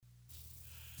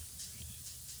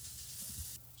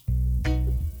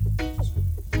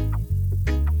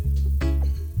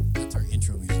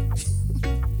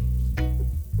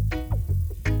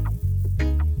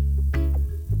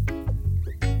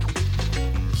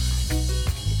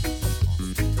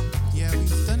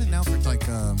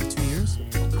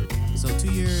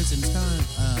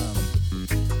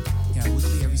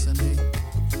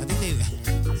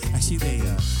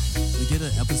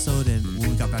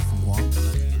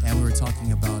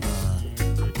talking about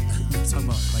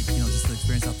like just the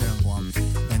experience out there on Guam,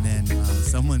 and then we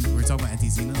were talking about Auntie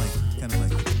Zena, like kind of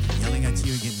like yelling at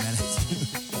you and getting mad at you.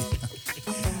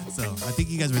 So I think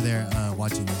you guys were there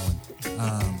watching that one.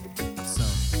 So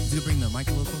you gonna bring the mic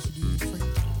a little closer to you, Frank?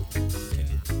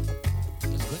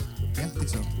 That's good. Yeah, I think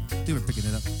so. I think we're picking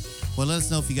it up. Well, let us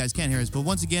know if you guys can't hear us. But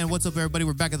once again, what's up, everybody?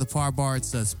 We're back at the Par Bar.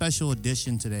 It's a special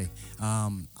edition today.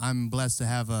 I'm blessed to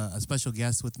have a special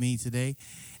guest with me today.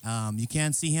 You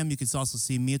can see him. You can also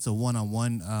see me. It's a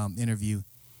one-on-one interview.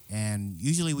 And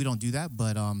usually we don't do that,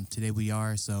 but today we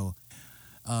are. So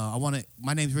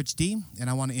my name's Rich D, and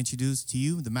I want to introduce to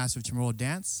you the master of Chamorro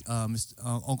dance, Mr.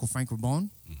 Uncle Frank Rabon,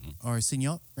 or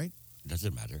Senor, right?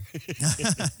 Doesn't matter.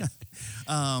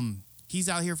 He's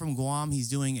out here from Guam. He's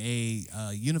doing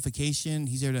a unification.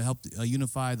 He's here to help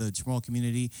unify the Chamorro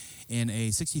community in a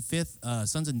 65th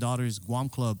Sons and Daughters Guam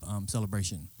Club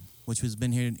celebration, which has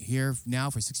been here now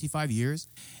for 65 years.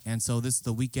 And so this is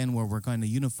the weekend where we're going to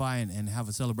unify and have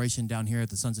a celebration down here at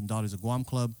the Sons and Daughters of Guam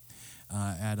Club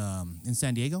in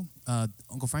San Diego.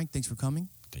 Uncle Frank, thanks for coming.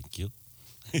 Thank you.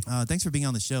 Thanks for being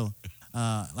on the show.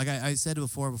 Like I said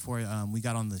before we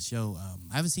got on the show,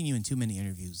 I haven't seen you in too many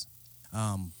interviews.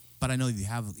 But I know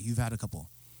you've had a couple.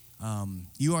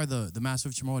 You are the master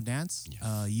of Chamorro dance.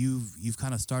 Yes. You've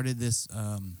kind of started this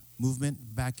movement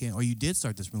back in, or you did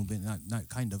start this movement, not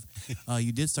kind of.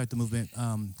 You did start the movement.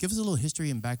 Give us a little history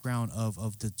and background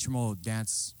of the Chamorro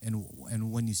dance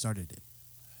and when you started it.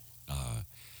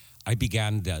 I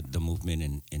began the movement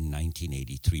in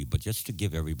 1983, but just to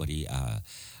give everybody a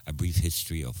brief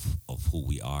history of who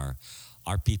we are.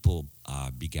 Our people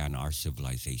began our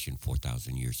civilization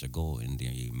 4,000 years ago in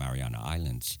the Mariana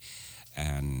Islands.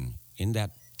 And in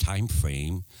that time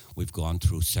frame, we've gone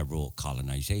through several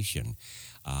colonization.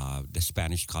 The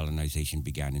Spanish colonization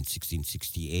began in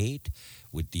 1668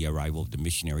 with the arrival of the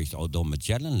missionaries, although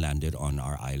Magellan landed on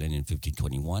our island in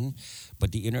 1521.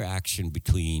 But the interaction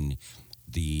between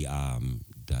the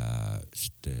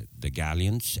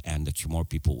galleons and the Chamorro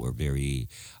people were very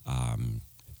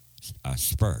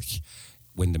sparse.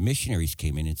 When the missionaries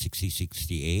came in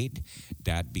 1668,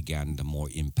 that began the more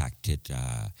impacted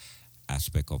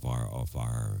aspect of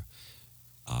our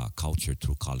culture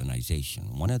through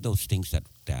colonization. One of those things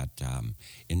that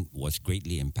was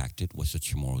greatly impacted was the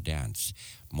Chamorro dance,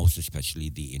 most especially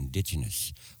the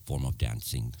indigenous form of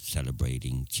dancing,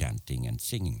 celebrating, chanting, and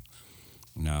singing.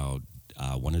 Now,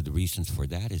 one of the reasons for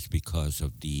that is because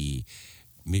of the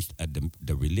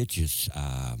religious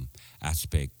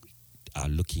aspect,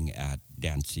 looking at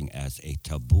dancing as a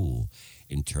taboo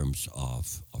in terms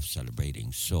of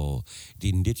celebrating. So the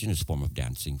indigenous form of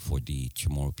dancing for the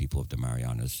Chamorro people of the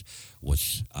Marianas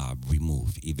was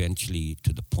removed, eventually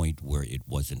to the point where it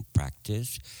wasn't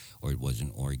practiced or it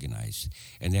wasn't organized.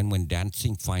 And then when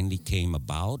dancing finally came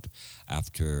about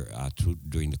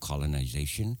during the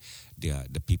colonization,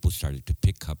 the people started to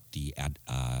pick up the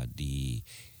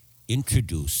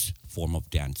introduced form of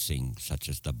dancing, such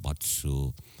as the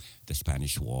batsu, the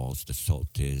Spanish waltz, the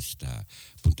soltis, the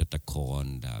punta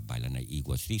tacon, the bailan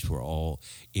iguas. These were all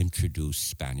introduced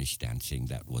Spanish dancing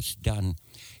that was done,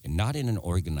 and not in an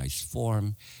organized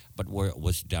form, but where it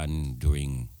was done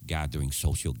during gatherings,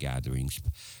 social gatherings,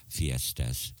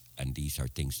 fiestas, and these are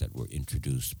things that were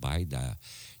introduced by the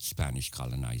Spanish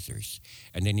colonizers.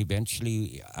 And then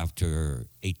eventually, after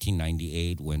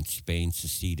 1898, when Spain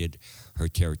seceded her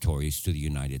territories to the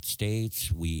United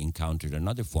States, we encountered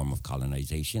another form of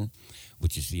colonization,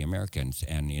 which is the Americans.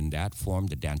 And in that form,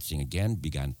 the dancing again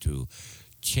began to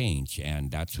change,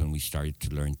 and that's when we started to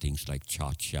learn things like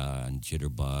cha-cha and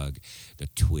jitterbug, the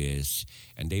twist,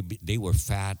 and they were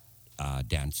fat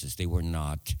dances. They were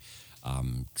not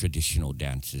traditional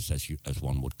dances as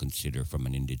one would consider from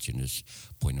an indigenous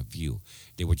point of view.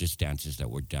 They were just dances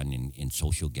that were done in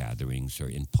social gatherings or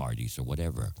in parties or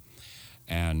whatever.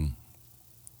 And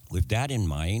with that in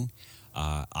mind,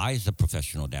 I, as a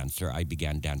professional dancer, I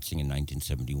began dancing in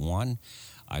 1971.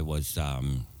 I was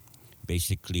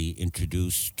basically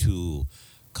introduced to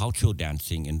cultural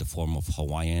dancing in the form of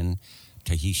Hawaiian,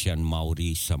 Tahitian,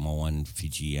 Maori, Samoan,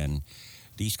 Fijian,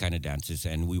 these kind of dances.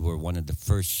 And we were one of the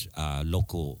first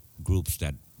local groups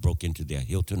that broke into the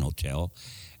Hilton Hotel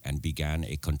and began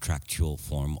a contractual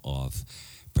form of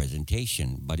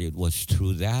presentation. But it was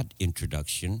through that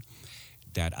introduction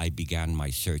that I began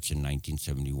my search in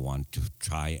 1971 to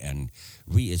try and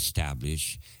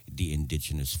reestablish the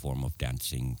indigenous form of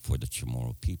dancing for the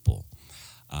Chamorro people.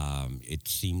 It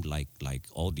seemed like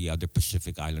all the other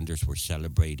Pacific Islanders were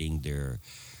celebrating their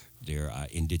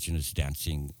indigenous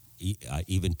dancing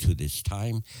even to this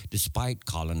time, despite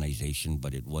colonization,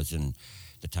 but it wasn't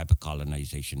the type of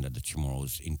colonization that the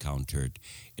Chamorros encountered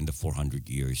in the 400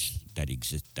 years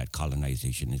that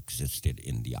colonization existed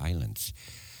in the islands.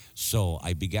 So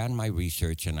I began my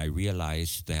research and I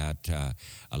realized that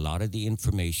a lot of the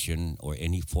information or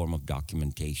any form of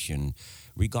documentation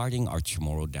regarding our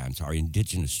Chamorro dance, our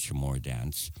indigenous Chamorro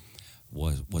dance,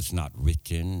 was not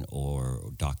written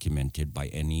or documented by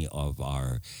any of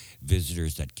our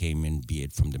visitors that came in, be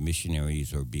it from the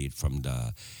missionaries or be it from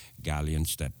the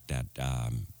galleons that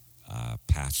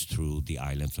passed through the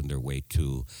islands on their way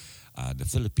to the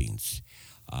Philippines.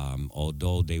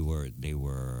 Although they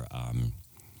were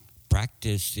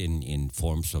practiced in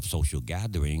forms of social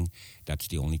gathering, that's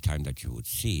the only time that you would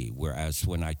see. Whereas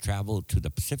when I traveled to the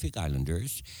Pacific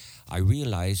Islanders, I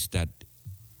realized that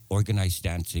organized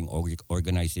dancing,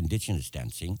 organized indigenous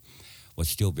dancing, was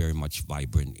still very much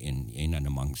vibrant in and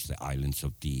amongst the islands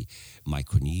of the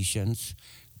Micronesians,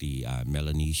 the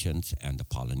Melanesians, and the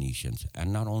Polynesians.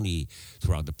 And not only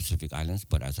throughout the Pacific Islands,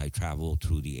 but as I traveled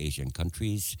through the Asian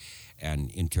countries and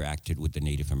interacted with the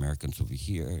Native Americans over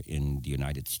here in the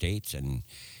United States and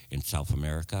in South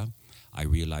America, I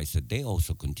realized that they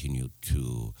also continued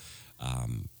to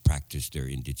practice their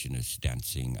indigenous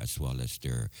dancing as well as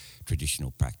their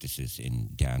traditional practices in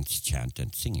dance, chant,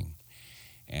 and singing.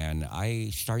 And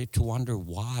I started to wonder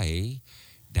why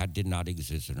that did not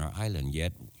exist in our island.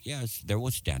 Yet, yes, there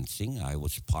was dancing. I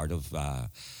was part of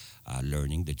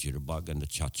learning the jitterbug and the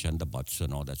cha-cha and the butsu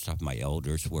and all that stuff. My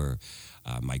elders were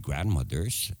my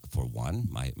grandmothers, for one.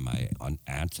 My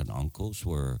aunts and uncles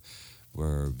were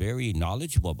very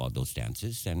knowledgeable about those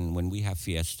dances. And when we have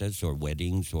fiestas or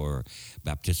weddings or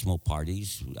baptismal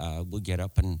parties, they would get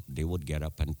up and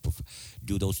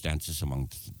do those dances among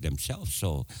themselves.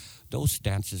 So those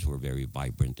dances were very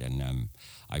vibrant, and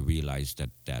I realized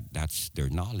that's their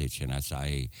knowledge. And as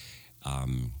I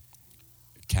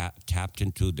tapped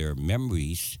into their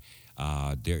memories,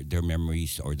 their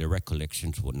memories or their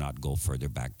recollections would not go further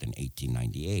back than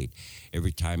 1898.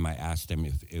 Every time I asked them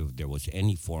if there was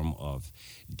any form of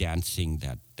dancing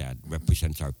that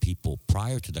represents our people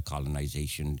prior to the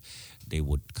colonization, they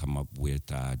would come up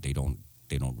with they don't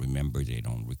remember, they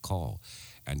don't recall,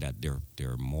 and that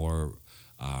they're more.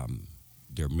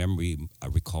 Their memory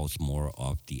recalls more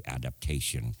of the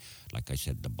adaptation, like I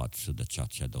said, the butsu, the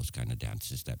cha-cha, those kind of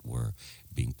dances that were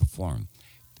being performed.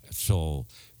 So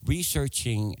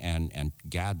researching and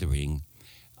gathering,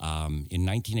 in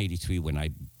 1983 when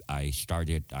I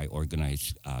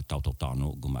organized Tautau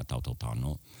Guma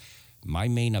Tautau. My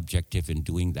main objective in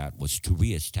doing that was to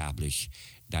reestablish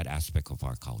that aspect of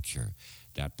our culture,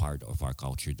 that part of our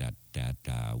culture that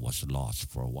was lost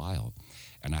for a while.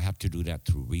 And I had to do that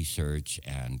through research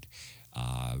and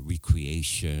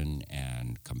recreation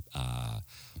and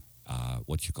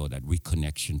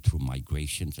reconnection through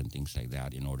migrations and things like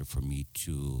that, in order for me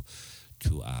to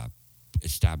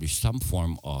establish some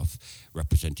form of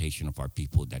representation of our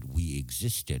people, that we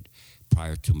existed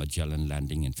prior to Magellan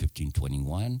landing in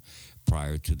 1521,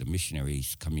 prior to the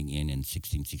missionaries coming in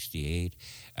 1668,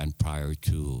 and prior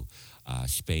to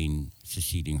Spain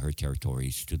seceding her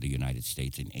territories to the United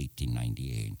States in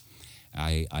 1898.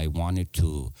 I wanted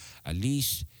to at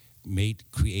least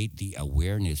create the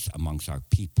awareness amongst our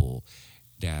people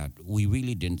that we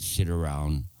really didn't sit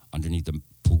around underneath the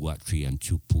puga tree and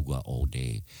chew puga all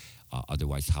day.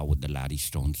 Otherwise, how would the laddie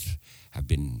stones have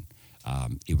been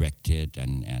erected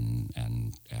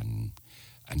and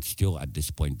still at this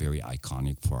point very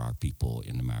iconic for our people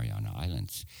in the Mariana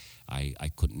Islands? I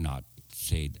could not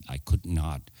sit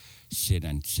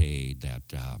and say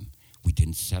that we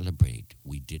didn't celebrate,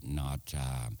 we did not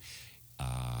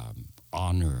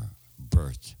honor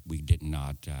birth, we did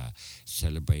not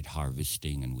celebrate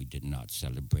harvesting, and we did not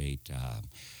celebrate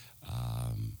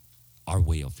our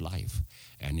way of life.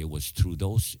 And it was through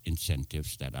those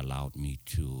incentives that allowed me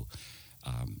to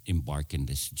embark in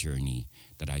this journey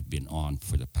that I've been on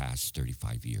for the past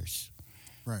 35 years.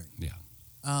 Right. Yeah.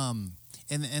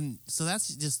 And so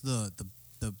that's just the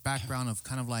background of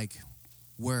kind of like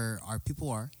where our people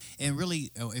are. And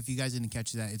really, if you guys didn't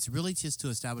catch that, it's really just to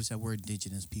establish that we're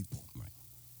indigenous people.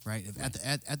 Right. At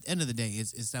the end of the day,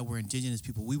 it's that we're indigenous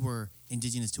people. We were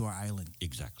indigenous to our island.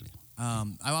 Exactly.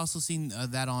 I've also seen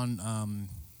that on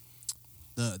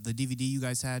the DVD you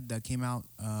guys had that came out.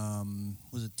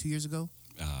 Was it 2 years ago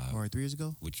or 3 years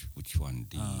ago? Which one?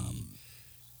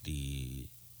 The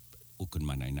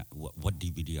Ukunmanay. What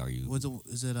DVD are you?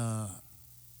 Is it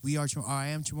We Are I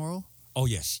Am Chamorro? Oh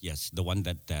yes, the one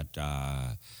that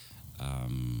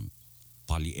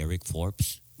Polly Eric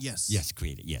Forbes. Yes,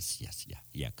 created. Yes,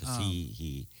 yeah. Because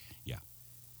he.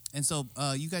 And so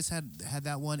you guys had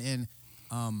that one, and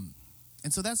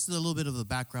And so that's a little bit of the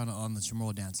background on the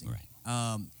Chamorro dancing. Right.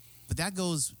 But that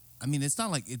goes. I mean, it's not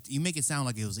like you make it sound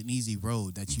like it was an easy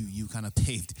road that you kind of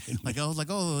paved. Like I was like,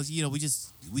 oh,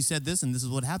 we said this and this is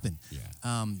what happened.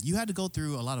 Yeah. You had to go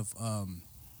through a lot of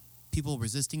people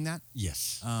resisting that.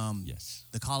 Yes. Yes.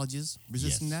 The colleges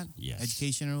resisting Yes, that. yes.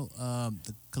 Educational,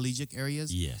 the collegiate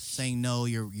areas. Yes. Saying no,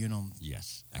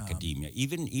 Yes, academia.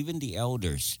 Even the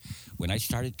elders. When I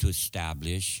started to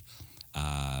establish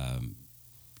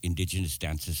indigenous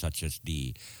dances such as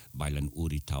the Bailan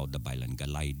Uritao, the Bailan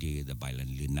Galaide, the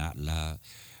Bailan Linatla,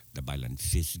 the Bailan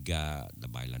Fisga, the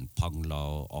Bailan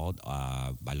Panglao, all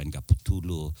Bailan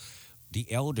Gaputulu,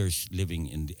 the elders living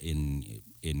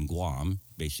in Guam,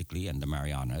 basically, and the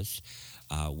Marianas,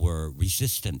 were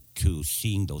resistant to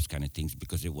seeing those kind of things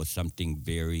because it was something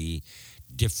very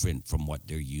different from what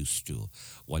they're used to.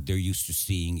 What they're used to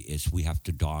seeing is we have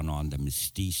to don on the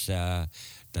mestiza,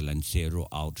 the lancero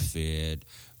outfit,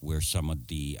 wear some of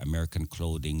the American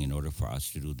clothing in order for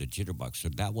us to do the jitterbug. So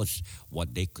that was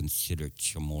what they considered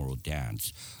Chamorro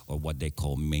dance, or what they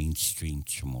call mainstream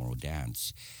Chamorro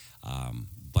dance.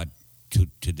 But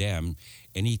to them,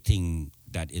 anything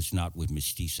that is not with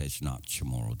mestiza is not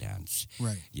Chamorro dance.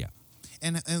 Right. Yeah.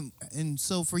 And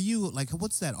so for you, like,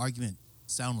 what's that argument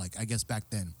sound like? I guess back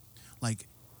then, like,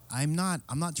 I'm not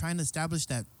trying to establish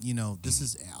that this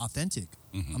is authentic.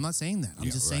 Mhm. I'm not saying that. I'm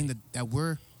Yeah, just saying right. that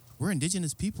we're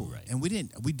indigenous people, Right. and we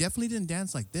definitely didn't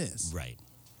dance like this. Right.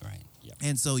 Right. Yeah.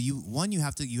 And so you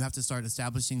have to start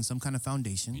establishing some kind of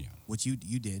foundation, Yeah. which you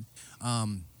did.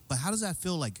 But how does that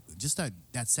feel like? Just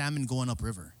that salmon going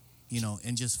upriver,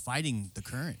 and just fighting the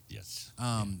current. Yes.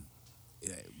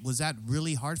 Was that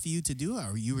really hard for you to do,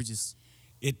 or you were just?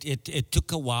 It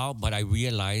took a while, but I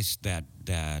realized that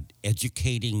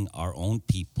educating our own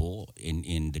people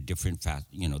in the different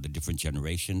the different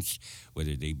generations,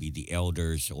 whether they be the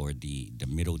elders or the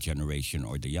middle generation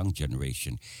or the young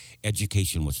generation,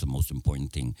 education was the most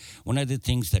important thing. One of the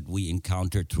things that we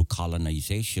encountered through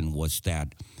colonization was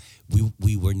that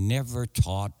we were never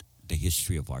taught the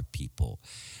history of our people.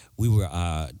 We were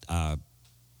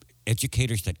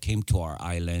educators that came to our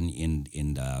island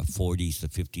in the 40s, the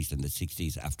 50s, and the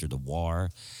 60s after the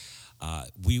war.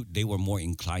 They were more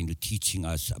inclined to teaching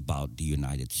us about the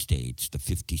United States, the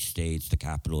 50 states, the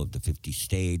capital of the 50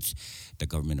 states, the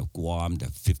government of Guam,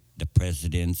 the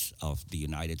presidents of the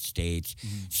United States.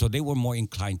 Mm-hmm. So they were more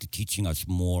inclined to teaching us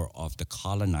more of the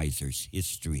colonizers'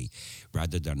 history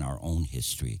rather than our own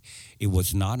history. It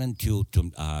was not until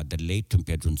the late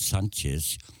Pedro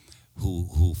Sanchez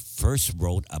who first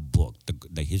wrote a book,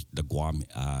 the Guam,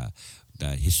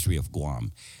 the history of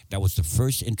Guam. That was the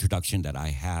first introduction that I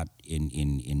had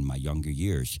in my younger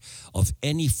years of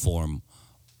any form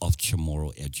of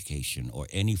Chamorro education or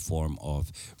any form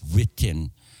of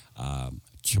written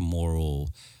Chamorro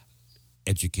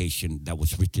education that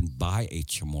was written by a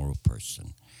Chamorro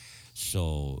person.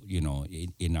 So the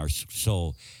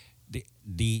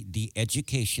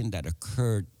education that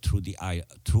occurred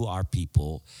through our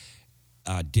people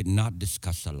did not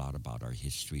discuss a lot about our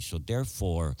history. So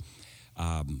therefore,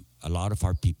 a lot of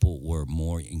our people were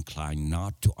more inclined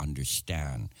not to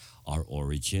understand our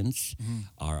origins,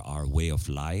 our way of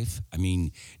life. I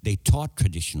mean, they taught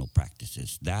traditional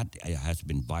practices. That has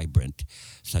been vibrant,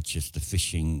 such as the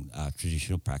fishing,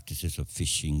 traditional practices of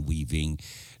fishing, weaving,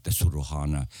 the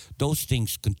suruhana. Those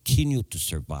things continue to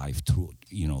survive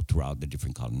throughout the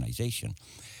different colonization.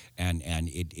 And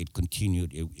it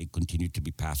continued to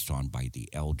be passed on by the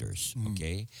elders,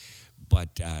 okay?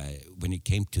 But when it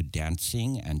came to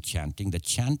dancing and chanting, the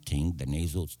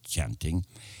nasal chanting,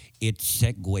 it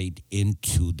segued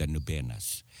into the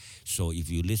novenas. So if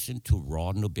you listen to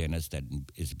raw novenas that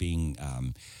is being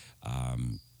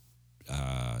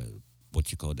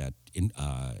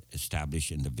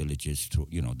established in the villages through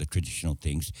the traditional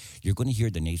things, you're going to hear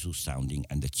the nasal sounding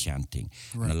and the chanting.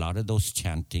 Right. And a lot of those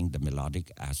chanting, the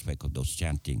melodic aspect of those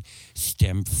chanting,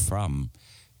 stem from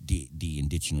the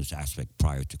indigenous aspect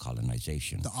prior to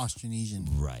colonization. The Austronesian.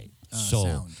 Right. So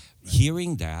sound. Right.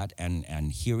 hearing that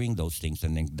and hearing those things,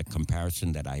 and then the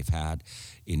comparison that I've had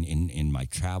in my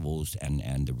travels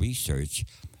and the research,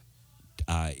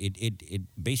 it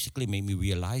basically made me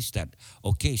realize that,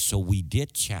 okay, so we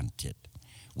did chant it.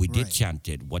 We did Right. chant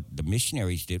it. What the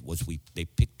missionaries did was they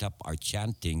picked up our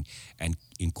chanting and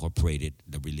incorporated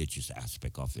the religious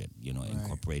aspect of it. Right.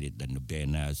 Incorporated the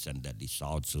novenas and the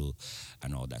lisalzu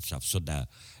and all that stuff. So the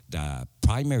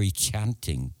primary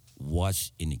chanting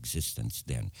was in existence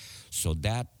then. So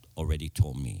that already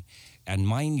told me. And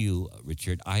mind you,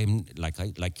 Richard, I'm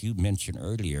like you mentioned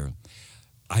earlier,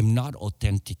 I'm not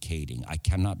authenticating. I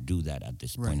cannot do that at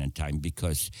this point Right. in time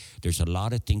because there's a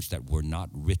lot of things that were not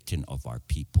written of our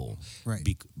people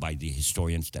Right. by the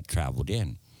historians that traveled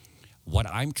in. What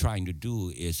I'm trying to do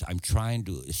is I'm trying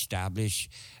to establish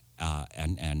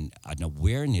an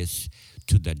awareness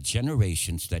to the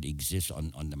generations that exist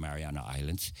on the Mariana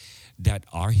Islands that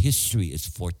our history is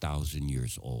 4,000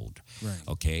 years old. Right.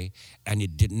 Okay? And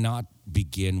it did not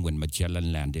begin when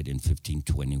Magellan landed in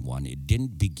 1521. It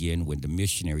didn't begin when the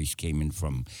missionaries came in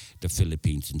from the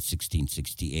Philippines in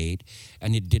 1668.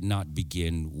 And it did not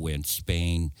begin when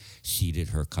Spain ceded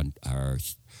her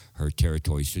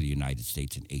territories to the United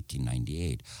States in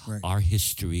 1898. Right. Our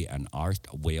history and our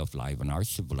way of life and our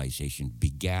civilization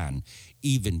began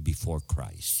even before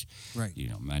Christ. Right.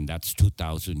 And that's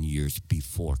 2,000 years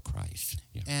before Christ.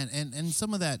 Yeah. And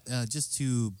some of that, just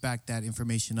to back that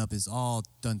information up, is all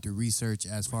done through research.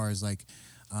 As far as like,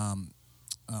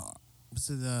 what's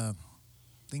the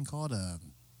thing called?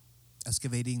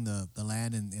 Excavating the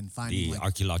land and finding The like,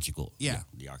 archaeological. Yeah.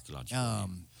 The archaeological.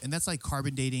 and that's like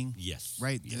carbon dating. Yes.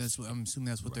 Right. Yes. That's what I'm assuming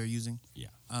that's what they're using. Yeah.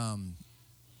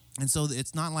 And so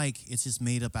it's not like it's just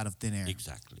made up out of thin air.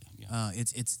 Exactly. Yeah.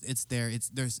 It's there.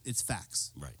 It's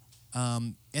facts. Right.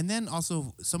 And then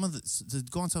also some of the to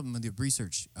go on some of the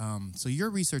research. So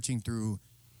you're researching through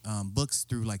books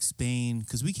through like Spain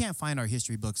because we can't find our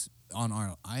history books on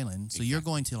our island. So you're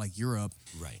Exactly. going to like Europe,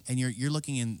 Right. and you're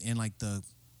looking in like the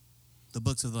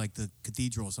books of like the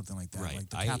cathedral or something like that, Right. like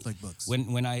the Catholic books.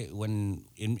 When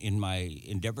in my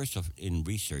endeavors in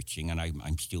researching, and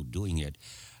I'm still doing it,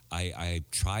 I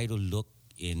try to look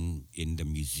in the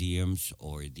museums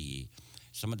or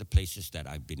some of the places that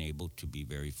I've been able to be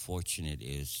very fortunate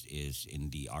is in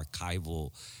the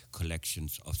archival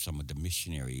collections of some of the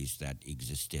missionaries that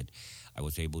existed. I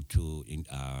was able to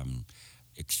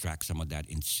extract some of that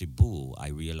in Cebu. I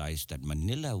realized that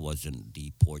Manila wasn't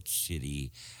the port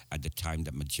city at the time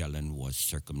that Magellan was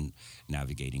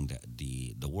circumnavigating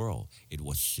the world. It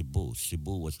was Cebu.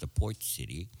 Cebu was the port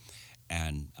city,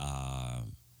 and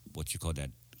what you call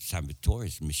that, San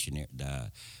Vitores missionary, the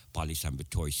Pali San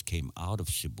Vitores came out of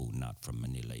Cebu, not from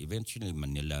Manila. Eventually,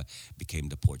 Manila became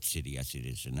the port city as it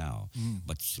is now.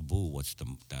 But Cebu was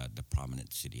the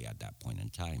prominent city at that point in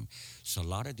time. So a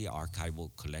lot of the archival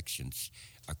collections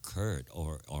occurred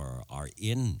or are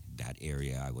in that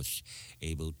area. I was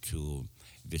able to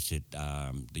visit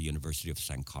the University of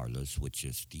San Carlos, which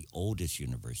is the oldest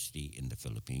university in the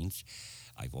Philippines.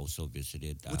 I've also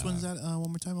visited... Which one's that? One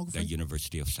more time, Uncle The Frank?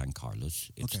 University of San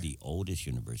Carlos. It's Okay. the oldest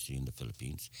university in the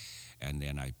Philippines. And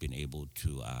then I've been able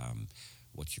to,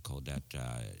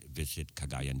 visit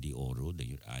Cagayan de Oro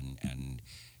and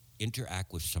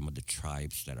interact with some of the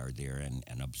tribes that are there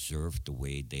and observe the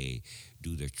way they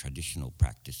do their traditional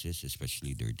practices,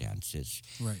 especially their dances.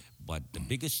 Right. But the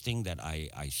biggest thing that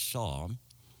I saw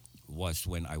was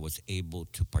when I was able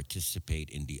to participate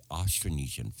in the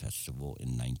Austronesian Festival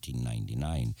in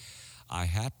 1999.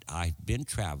 I've been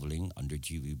traveling under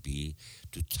GVB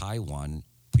to Taiwan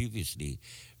previously,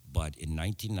 but in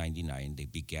 1999 they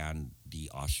began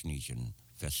the Austronesian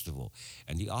Festival.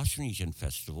 And the Austronesian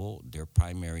Festival, their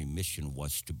primary mission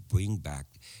was to bring back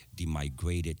the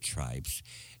migrated tribes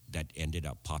that ended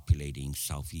up populating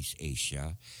Southeast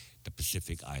Asia, the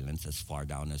Pacific Islands, as far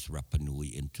down as Rapa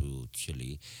Nui into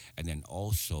Chile, and then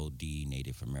also the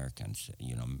Native Americans,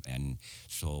 And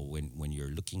so when you're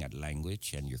looking at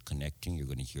language and you're connecting, you're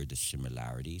going to hear the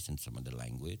similarities in some of the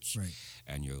language. Right.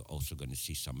 And you're also going to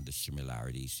see some of the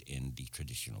similarities in the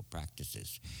traditional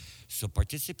practices. So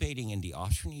participating in the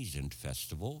Austronesian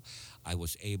Festival, I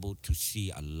was able to see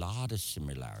a lot of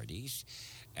similarities,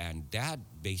 and that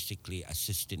basically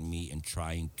assisted me in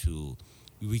trying to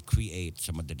recreate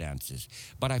some of the dances.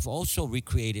 But I've also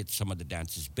recreated some of the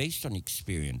dances based on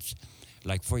experience.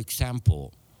 Like, for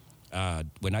example,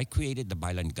 when I created the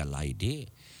Bailan Galaide,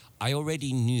 I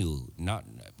already knew, not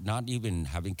even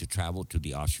having to travel to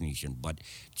the Austronesian, but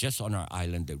just on our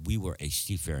island, that we were a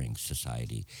seafaring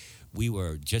society. We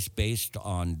were just based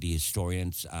on the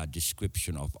historians'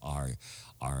 description of our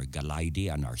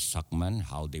Galaide and our Sakman,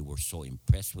 how they were so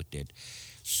impressed with it.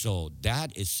 So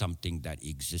that is something that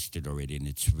existed already, and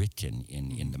it's written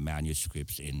in the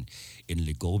manuscripts, in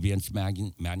Ligovian's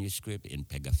manuscript, in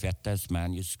Pegafetta's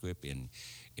manuscript, in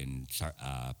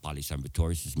Pali San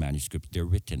Vitores' manuscript. They're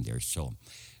written there. So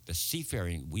the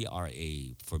seafaring, we are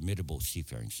a formidable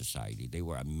seafaring society. They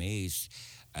were amazed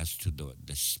as to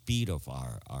the speed of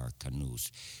our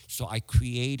canoes. So I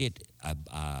created a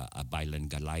Bailan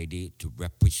Galaide to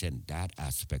represent that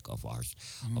aspect of ours,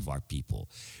 of our people.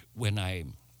 When I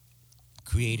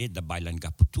created the Bailan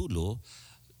Gaputulo,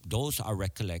 those are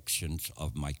recollections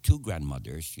of my two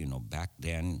grandmothers. Back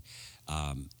then,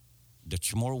 um, the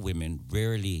Chamorro women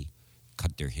rarely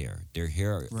cut their hair. Their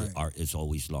hair Right. is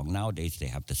always long. Nowadays they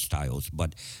have the styles,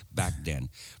 but back then.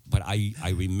 But I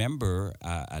remember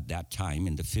at that time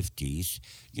in the 50s,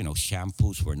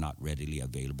 shampoos were not readily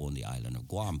available in the island of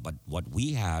Guam. But what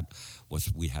we had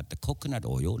was we had the coconut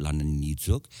oil,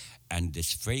 lananizuk, and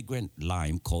this fragrant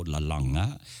lime called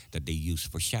lalanga that they use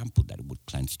for shampoo that would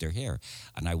cleanse their hair.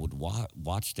 And I would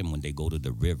watch them when they go to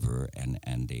the river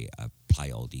and they apply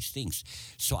all these things.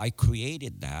 So I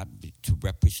created that to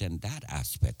represent that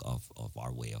aspect of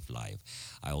our way of life.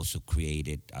 I also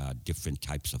created different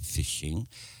types of fishing.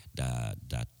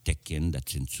 The tekin,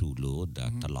 that's in Sulu, the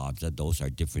talaza, those are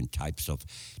different types of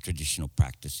traditional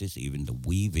practices, even the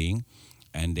weaving.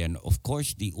 And then, of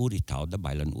course, the uritao, the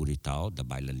Bailan Uritao, the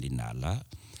Bailan Linala.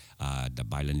 The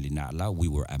Bailan Linala, we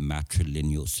were a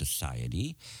matrilineal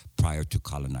society prior to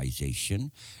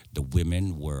colonization. The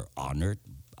women were honored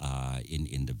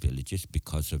in the villages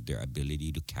because of their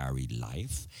ability to carry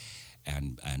life.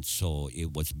 And so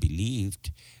it was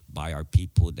believed by our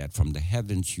people that from the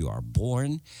heavens you are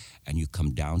born and you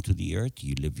come down to the earth,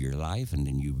 you live your life, and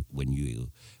then when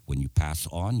you pass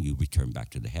on, you return back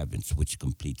to the heavens, which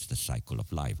completes the cycle of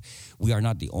life. We are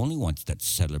not the only ones that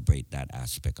celebrate that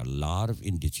aspect. A lot of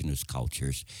indigenous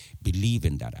cultures believe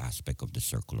in that aspect of the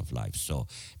circle of life. So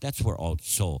that's where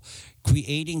also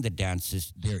creating the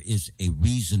dances, there is a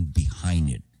reason behind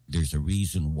it. There's a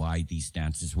reason why these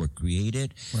dances were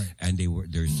created, Right. and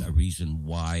there's a reason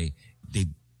why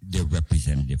they're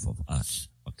representative of us.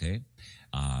 Okay,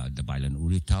 the Bailan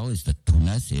Uritao is the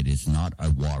tunas. It is not a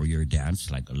warrior dance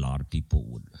like a lot of people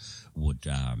would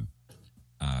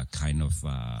kind of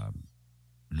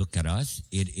look at us.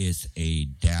 It is a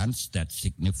dance that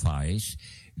signifies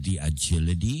the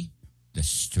agility, the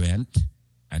strength,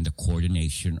 and the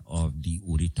coordination of the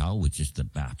Uritao, which is the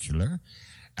bachelor.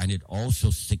 And it also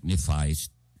signifies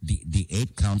the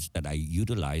 8 counts that I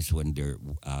utilize when they're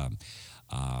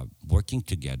working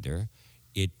together.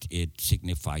 It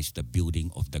signifies the building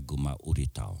of the Guma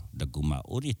Uritao. The Guma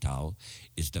Uritao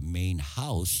is the main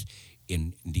house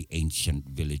in the ancient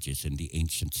villages, in the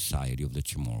ancient society of the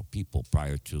Chamorro people.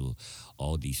 Prior to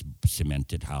all these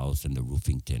cemented house and the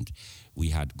roofing tint, we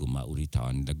had Guma Uritao.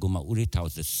 And the Guma Uritao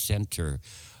is the center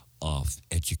of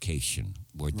education,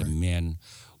 where the men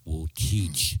will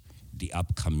teach the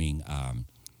upcoming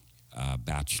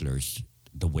bachelors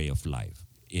the way of life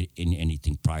in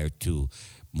anything prior to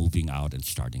moving out and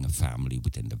starting a family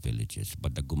within the villages.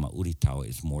 But the Guma Uritao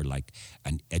is more like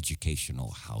an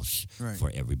educational house Right.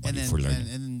 for everybody And then, for learning.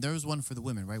 and there was one for the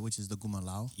women, right, which is the Guma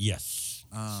Lao. Yes.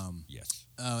 Um, Yes.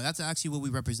 that's actually what we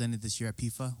represented this year at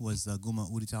PIFA, was the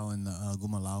Guma Uritao and the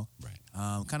Guma Lao.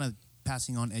 Right. Kind of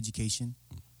passing on education,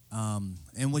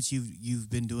 and what you've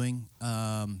been doing.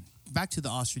 Back to the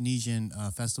Austronesian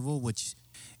festival, which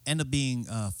ended up being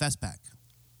Festpac,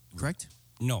 correct?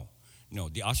 No.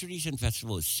 The Austronesian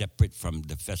Festival is separate from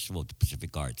the Festival of the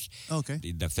Pacific Arts. Okay.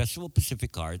 The Festival of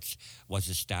Pacific Arts was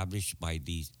established by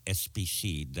the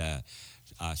SPC, the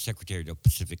Secretary of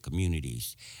Pacific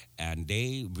Communities, and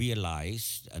they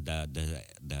realized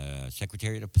the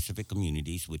Secretary of Pacific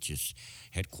Communities, which is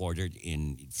headquartered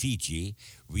in Fiji,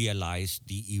 realized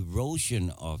the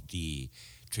erosion of the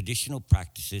traditional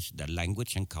practices, the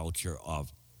language and culture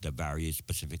of the various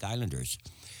Pacific Islanders.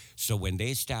 So when they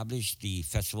established the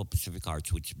Festival of Pacific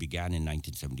Arts, which began in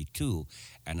 1972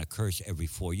 and occurs every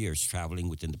 4 years, traveling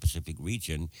within the Pacific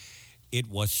region, it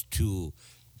was to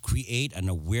create an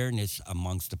awareness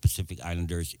amongst the Pacific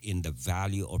Islanders in the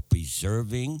value of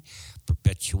preserving,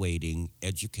 perpetuating,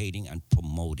 educating, and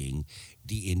promoting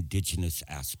the indigenous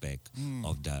aspect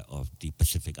of the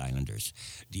Pacific Islanders.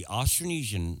 The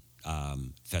Austronesian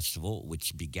festival,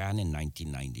 which began in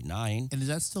 1999. And is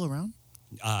that still around?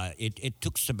 It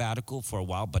took sabbatical for a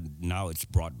while, but now it's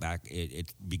brought back.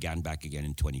 It began back again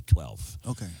in 2012.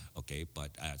 Okay.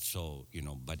 But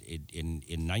but in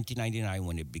 1999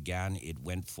 when it began, it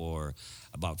went for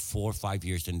about 4 or 5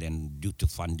 years, and then due to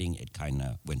funding, it kind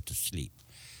of went to sleep.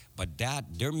 But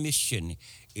their mission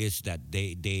is that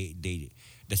the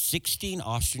 16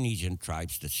 Austronesian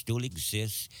tribes that still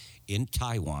exist in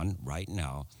Taiwan right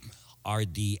now are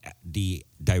the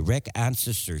direct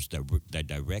ancestors, the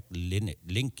direct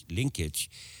linkage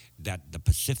that the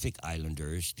Pacific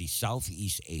Islanders, the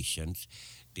Southeast Asians,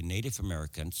 the Native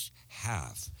Americans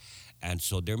have. And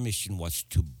so their mission was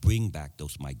to bring back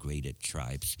those migrated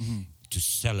tribes to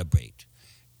celebrate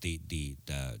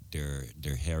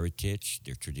their heritage,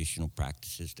 their traditional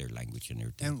practices, their language, and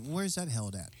everything. And where's that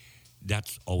held at?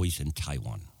 That's always in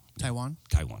Taiwan. Taiwan?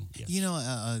 Taiwan, yes. You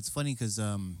know, it's funny because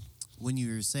when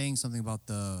you were saying something about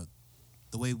the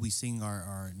way we sing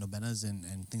our novenas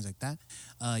and things like that,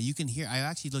 you can hear. I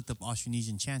actually looked up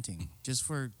Austronesian chanting just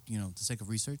for the sake of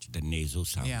research. The nasal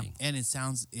sounding. Yeah, and it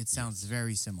sounds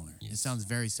very similar. Yes. It sounds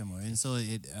very similar, and so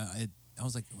I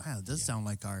was like, wow, it does sound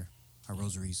like our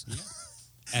rosaries. Yeah.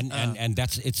 And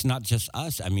it's not just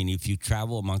us. I mean, if you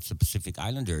travel amongst the Pacific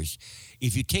Islanders,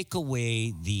 if you take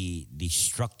away the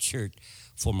structured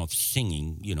form of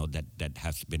singing, that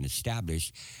has been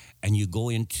established, and you go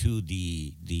into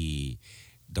the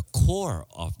core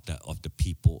of the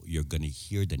people, you're going to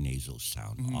hear the nasal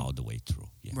sound all the way through.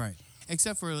 Yeah. Right.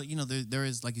 Except for there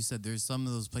is, like you said, there's some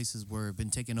of those places where it's been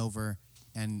taken over,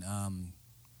 and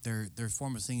their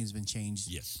form of singing has been changed.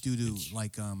 Yes. Due to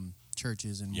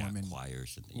churches and Mormon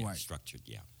choirs and right. structured.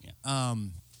 Yeah.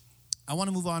 I want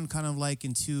to move on kind of like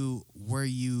into where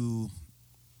you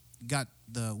got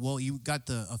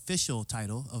the official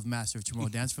title of Master of Chamorro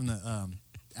Dance from the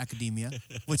academia,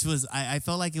 which was I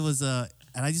felt like it was and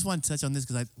I just want to touch on this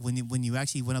because when you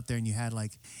actually went up there and you had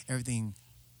like everything,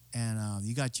 and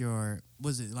you got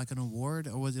was it like an award,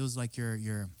 or was it like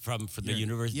your from the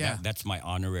university? Yeah, that's my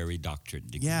honorary doctorate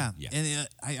degree. Yeah. And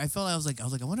I felt I was like I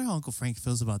wonder how Uncle Frank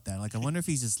feels about that. Like I wonder if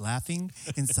he's just laughing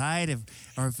inside,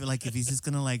 or if he's just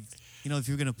gonna if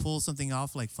you're gonna pull something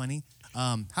off like funny.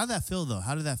 How did that feel though?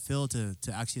 How did that feel to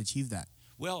actually achieve that?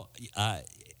 Well,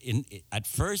 at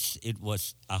first it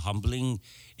was a humbling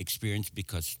experience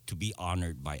because to be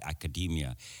honored by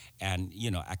academia, and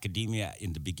academia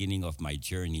in the beginning of my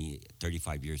journey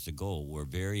 35 years ago were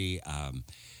very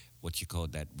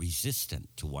resistant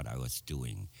to what I was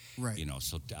doing. Right.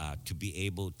 So to be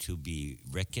able to be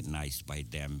recognized by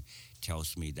them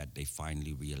tells me that they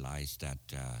finally realized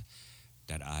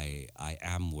that I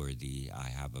am worthy. I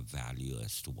have a value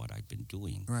as to what I've been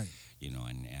doing. Right.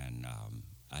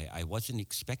 I wasn't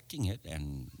expecting it,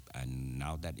 and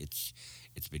now that it's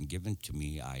been given to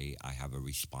me, I have a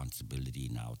responsibility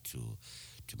now to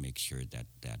make sure that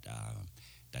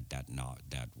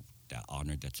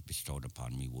honor that's bestowed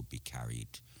upon me will be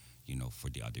carried, for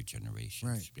the other generations.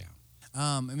 Right. Yeah.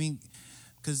 I mean,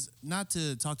 because not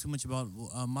to talk too much about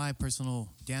my personal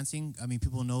dancing. I mean,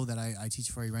 people know that I teach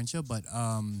for Irentia, but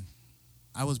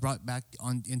I was brought back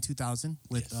in 2000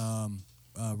 with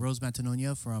Rose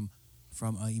Mantanonia from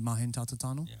Imahen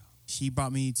Tatatano. Yeah. She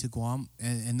brought me to Guam,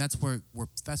 and that's where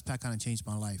Festpac kind of changed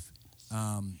my life.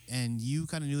 And you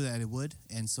kind of knew that it would,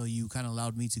 and so you kind of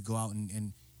allowed me to go out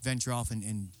and venture off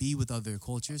and be with other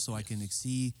cultures, so I could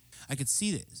see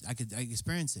it, I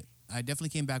experience it. I definitely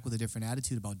came back with a different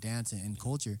attitude about dance and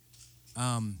culture.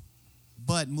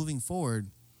 But moving forward,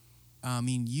 I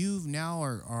mean, you now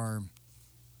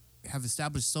have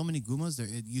established so many gumas.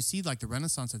 You see like the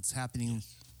renaissance that's happening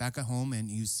back at home, and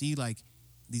you see like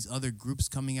these other groups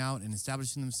coming out and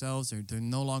establishing themselves. They're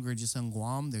no longer just on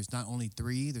Guam. There's not only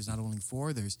 3, there's not only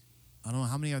 4, there's, I don't know,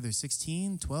 how many are there,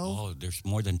 16, 12? Oh, there's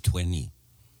more than 20.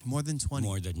 More than 20.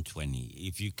 More than 20.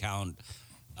 If you count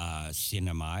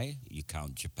CNMI, you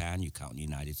count Japan, you count the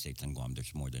United States and Guam,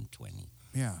 there's more than 20.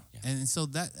 Yeah. And so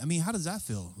that, I mean, how does that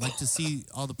feel? Like to see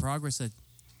all the progress that,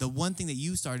 the one thing that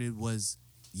you started was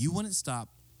you wouldn't stop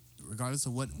regardless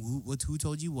of who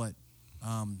told you what.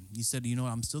 You said, you know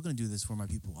what, I'm still going to do this for my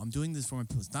people. I'm doing this for my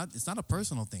people. It's not a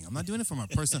personal thing. I'm not doing it for my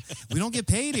personal. We don't get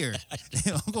paid here.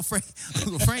 Uncle Frank,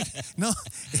 no,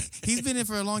 he's been in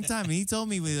for a long time, and he told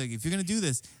me, like, if you're going to do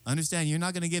this, understand you're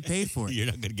not going to get paid for it. You're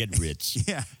not going to get rich.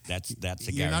 Yeah, that's a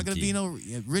guarantee. You're not going to be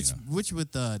rich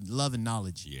with love and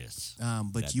knowledge. Yes.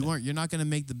 But you're not going to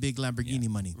make the big Lamborghini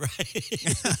money. Right.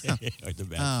 Or the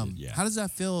mansion, How does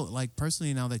that feel like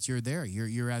personally now that you're there?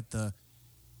 You're at the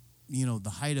the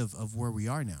height of where we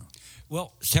are now?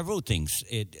 Well, several things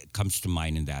it comes to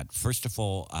mind in that. First of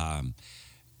all,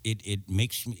 it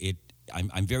makes me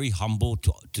I'm very humble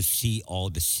to see all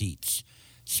the seeds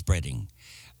spreading,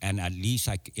 and at least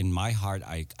in my heart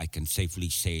I can safely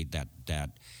say that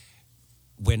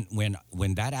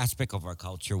when that aspect of our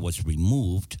culture was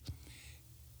removed,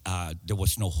 there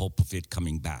was no hope of it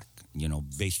coming back.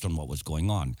 Based on what was going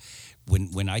on.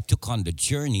 When I took on the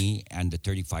journey and the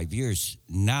 35 years,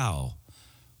 now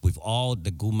with all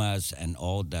the gumas and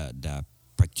all the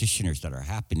practitioners that are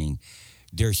happening,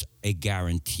 there's a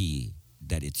guarantee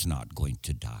that it's not going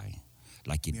to die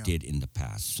like it did in the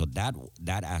past. So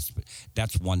that aspect,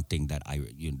 that's one thing that I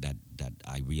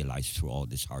realized through all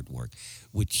this hard work,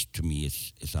 which to me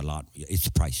is a lot. It's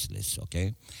priceless.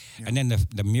 Okay, and then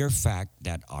the mere fact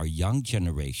that our young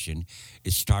generation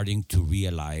is starting to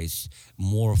realize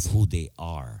more of who they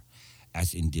are,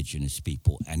 as indigenous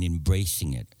people and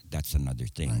embracing it. That's another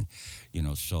thing,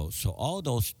 Right. So all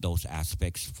those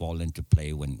aspects fall into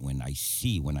play when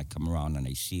I come around and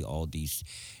I see all these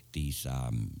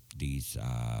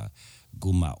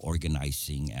Guma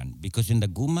organizing. And because in the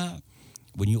Guma,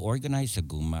 when you organize a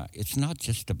Guma, it's not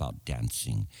just about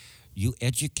dancing. You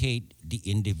educate the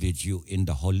individual in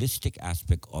the holistic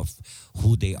aspect of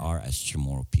who they are as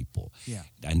Chamorro people. Yeah.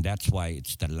 And that's why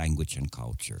it's the language and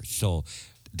culture. So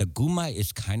the Guma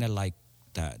is kind of like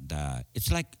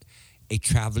it's like a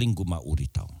traveling Guma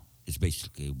Uritao. Is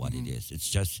basically what it is.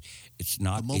 It's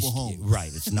not a mobile home.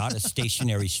 Right. It's not a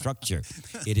stationary structure.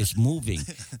 It is moving,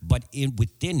 but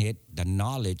within it, the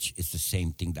knowledge is the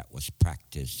same thing that was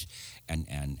practiced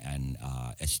and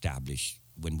established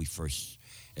when we first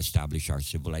established our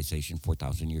civilization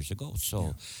 4,000 years ago.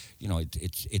 So,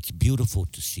 it's beautiful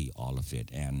to see all of it.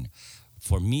 And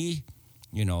for me,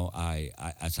 I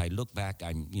as I look back,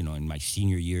 I'm in my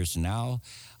senior years now,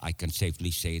 I can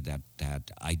safely say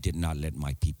that I did not let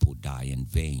my people die in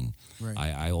vain. Right.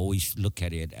 I always look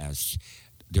at it as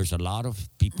there's a lot of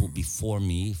people before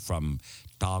me, from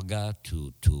Taga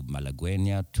to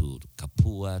Malagueña to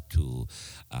Kapua to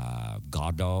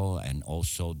Gado, and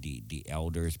also the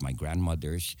elders, my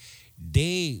grandmothers.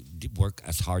 They work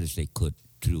as hard as they could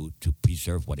to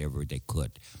preserve whatever they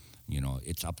could.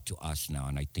 It's up to us now,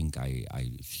 and I think I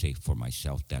say for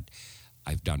myself that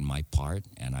I've done my part,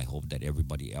 and I hope that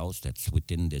everybody else that's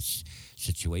within this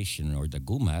situation or the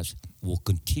Gumas will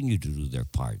continue to do their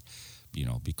part,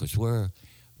 because we're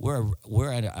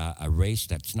at a race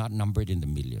that's not numbered in the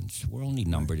millions. We're only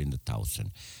numbered in the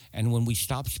 1,000. And when we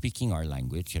stop speaking our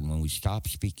language, and when we stop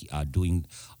doing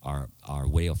our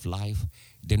way of life,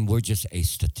 then we're just a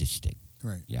statistic.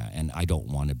 Right. Yeah, and I don't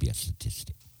want to be a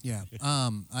statistic. Yeah.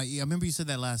 I remember you said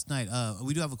that last night.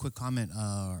 We do have a quick comment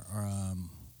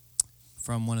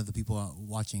from one of the people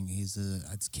watching.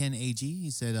 It's Ken AG.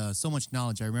 He said, so much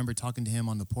knowledge. I remember talking to him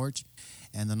on the porch,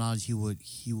 and the knowledge he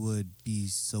would be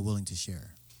so willing to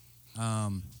share.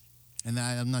 And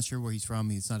I'm not sure where he's from.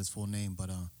 It's not his full name,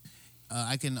 but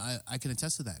I can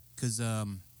attest to that, because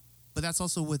but that's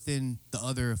also within the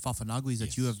other Fafanaguis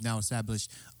that you have now established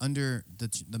under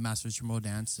the Master of Chamorro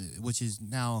Dance, which is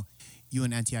now you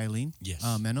and Auntie Eileen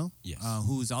Meno,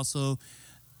 who is also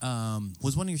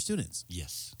was one of your students.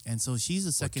 Yes. And so she's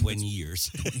the second. For 20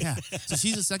 years. Yeah. So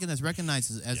she's the second that's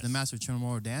recognized as the Master of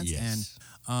Chamorro Dance. Yes.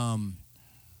 And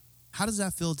how does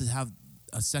that feel to have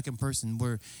a second person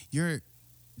where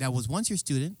that was once your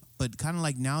student, but kind of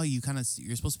like now you're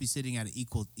supposed to be sitting at an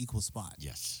equal spot.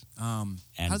 Yes.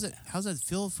 How's that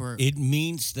feel for? It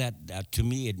means that to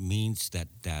me, it means that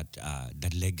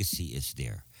legacy is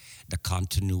there. The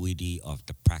continuity of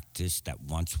the practice that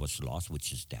once was lost,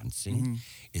 which is dancing,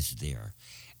 is there,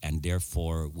 and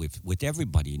therefore with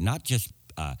everybody, not just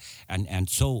and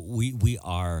so we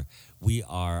are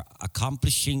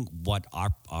accomplishing what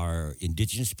our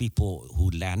indigenous people who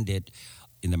landed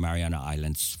in the Mariana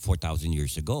Islands 4,000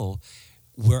 years ago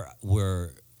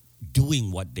were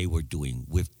doing what they were doing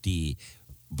with the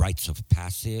rites of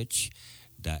passage,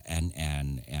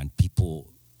 and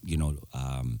people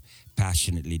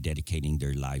passionately dedicating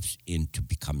their lives into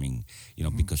becoming,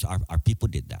 because our people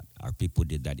did that. Our people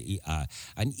did that.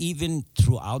 And even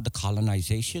throughout the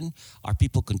colonization, our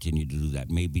people continue to do that,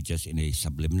 maybe just in a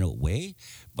subliminal way,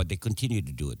 but they continue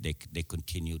to do it. They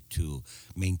continue to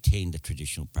maintain the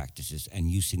traditional practices and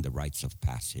using the rites of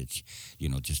passage,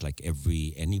 just like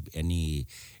any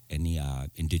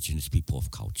indigenous people of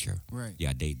culture. Right.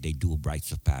 Yeah, they do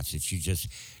rites of passage.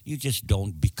 You just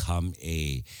don't become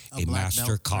a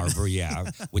master belt. carver,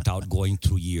 without going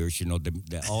through years.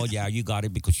 You got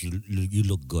it because you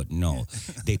look good. No,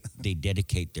 they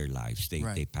dedicate their lives.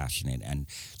 They passionate, and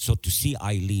so to see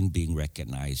Eileen being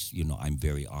recognized, I'm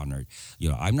very honored.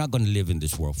 I'm not going to live in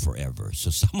this world forever, so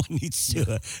someone needs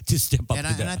to step up.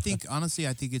 And I think honestly,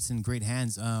 it's in great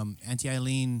hands. Auntie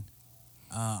Eileen.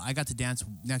 I got to dance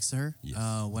next to her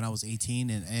when I was 18,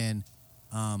 and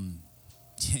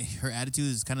her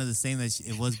attitude is kind of the same that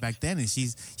it was back then. And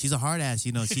she's a hard ass,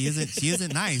 She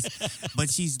isn't nice, but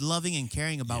she's loving and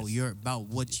caring about about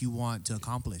what you want to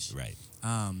accomplish. Right.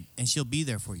 And she'll be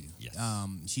there for you. Yes.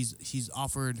 She's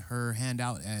offered her hand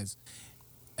out as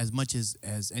much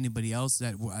as anybody else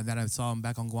that I saw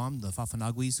back on Guam, the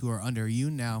Fafanaguis who are under you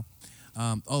now.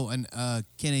 And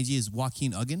Ken AG is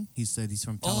Joaquin Uggan. He said he's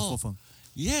from Talafofa.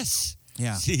 Yes.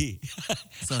 Yeah. See.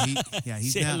 So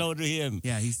he's say now, hello to him.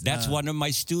 Yeah, that's one of my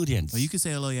students. Oh, you can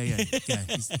say hello. Yeah.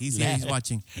 He's here. He's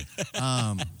watching.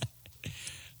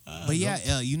 But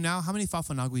yeah, you now, how many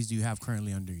Fafanaguis do you have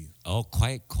currently under you? Oh,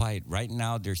 quite. Right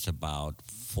now, there's about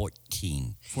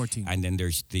 14. 14. And then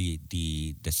there's the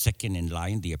second in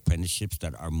line, the apprenticeships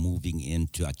that are moving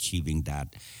into achieving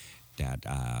that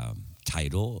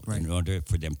title Right. in order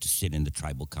for them to sit in the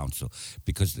tribal council.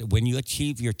 Because when you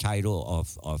achieve your title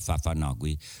of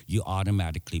Fafanagui, you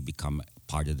automatically become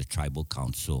part of the tribal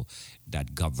council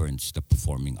that governs the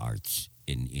performing arts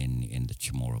in the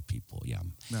Chamorro people. Yeah.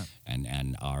 Yeah.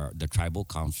 And the tribal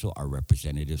council are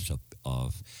representatives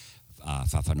of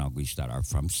Fafanaguis that are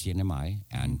from CNMI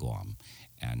and Guam,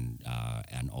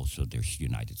 and also there's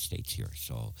United States here.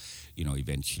 So,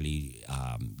 eventually,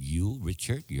 you,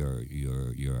 Richard, you're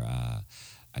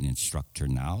an instructor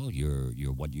now.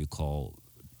 You're what you call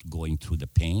going through the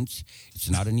pains. It's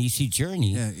not an easy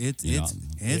journey. Yeah,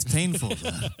 it's painful.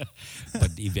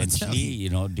 But eventually,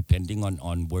 depending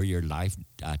on where your life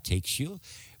takes you,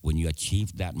 when you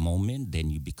achieve that moment, then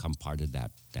you become part of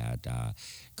that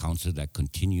council that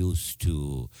continues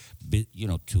to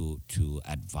to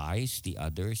advise the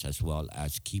others as well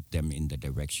as keep them in the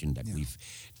direction that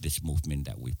this movement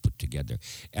that we've put together.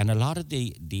 And a lot of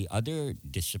the other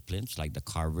disciplines like the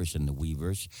carvers and the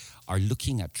weavers are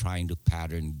looking at trying to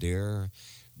pattern their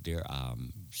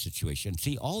situation.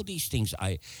 See, all these things,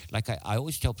 I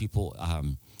always tell people,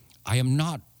 I am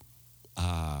not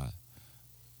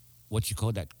what you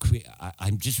call that.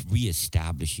 I'm just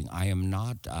reestablishing. I am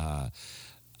not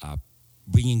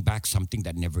bringing back something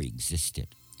that never existed.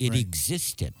 It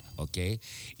existed, okay?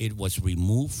 It was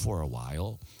removed for a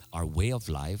while. Our way of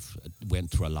life went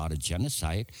through a lot of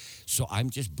genocide. So I'm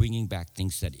just bringing back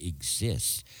things that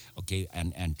exist, okay?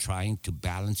 And trying to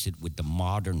balance it with the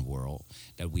modern world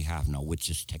that we have now, which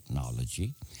is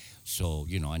technology. So,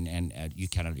 and you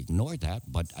cannot ignore that,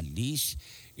 but at least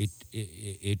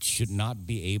it should not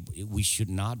be we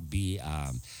should not be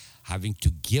having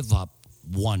to give up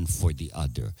one for the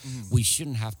other. Mm-hmm. We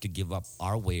shouldn't have to give up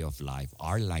our way of life,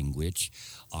 our language,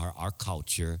 our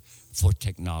culture for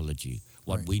technology.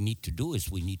 What we need to do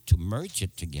is we need to merge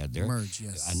it together.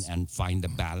 And find the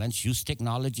balance. Use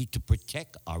technology to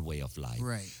protect our way of life.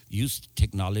 Right. Use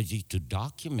technology to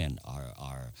document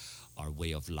our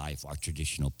way of life, our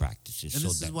traditional practices. And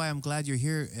this is why I'm glad you're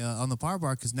here on the Power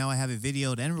Bar, because now I have it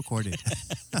videoed and recorded.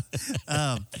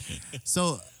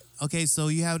 So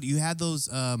you had those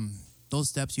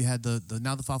steps. You had the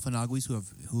now the Fafanaguis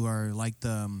who are like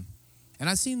the, and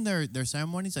I've seen their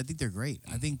ceremonies. I think they're great.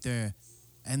 I think their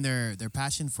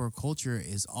passion for culture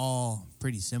is all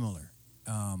pretty similar.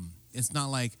 It's not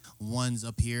like one's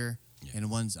up here. Yeah.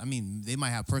 And one's, they might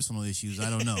have personal issues.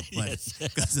 I don't know. But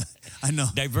because I know.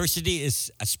 Diversity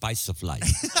is a spice of life.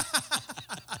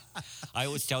 I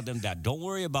always tell them that. Don't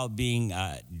worry about being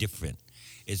different.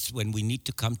 It's when we need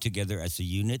to come together as a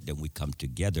unit, then we come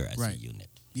together as a unit.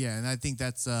 Yeah, and I think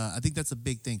that's a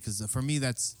big thing, because for me,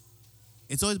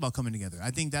 it's always about coming together.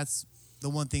 I think that's the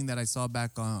one thing that I saw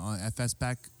back on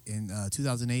FSPAC in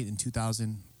 2008 and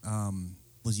 2000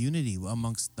 was unity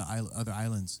amongst the other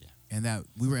islands. Yeah. And that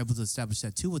we were able to establish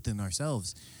that too within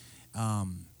ourselves.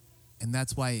 And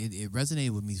that's why it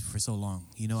resonated with me for so long.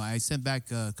 I sent back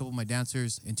a couple of my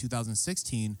dancers in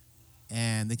 2016,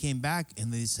 and they came back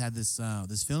and they just had this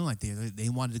feeling like they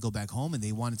wanted to go back home and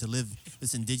they wanted to live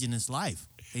this indigenous life.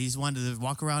 They just wanted to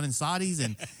walk around in Saudis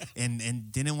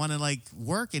and didn't want to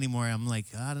work anymore. I'm like,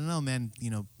 I don't know, man.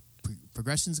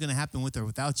 Progression's going to happen with or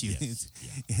without you. Yes.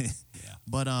 Yeah.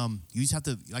 But you just have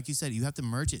to, like you said, you have to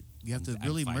merge it. You have to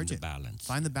really merge it.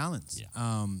 Find the balance. Yeah.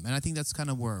 And I think that's kind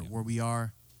of where we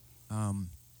are.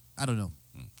 I don't know.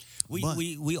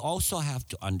 We also have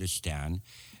to understand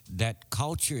that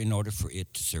culture, in order for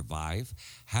it to survive,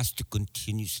 has to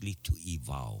continuously to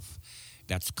evolve.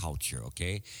 That's culture,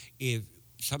 okay? If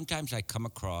sometimes I come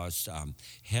across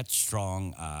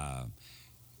headstrong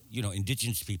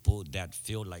indigenous people that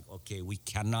feel like, okay, we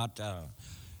cannot,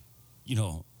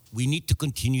 we need to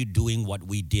continue doing what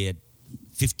we did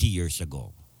 50 years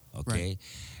ago, okay? Right.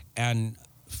 And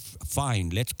fine,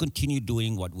 let's continue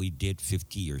doing what we did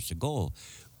 50 years ago.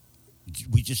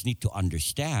 We just need to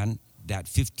understand that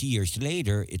 50 years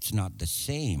later, it's not the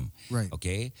same, right?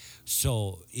 Okay?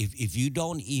 So if you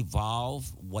don't evolve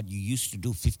what you used to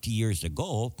do 50 years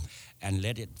ago and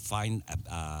let it find,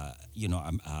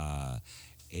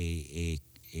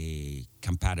 a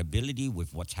compatibility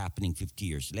with what's happening 50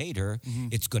 years later,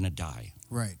 it's going to die.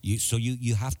 Right. So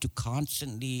you have to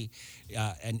constantly,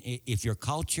 and if your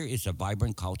culture is a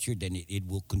vibrant culture, then it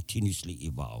will continuously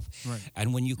evolve. Right.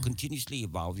 And when you continuously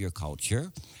evolve your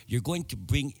culture, you're going to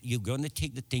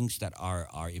take the things that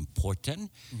are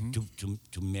important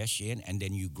to mesh in, and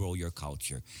then you grow your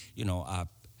culture.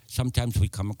 sometimes we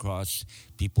come across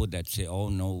people that say, oh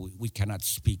no, we cannot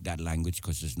speak that language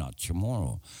because it's not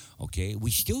Chamorro. Okay, we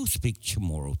still speak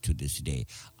Chamorro to this day.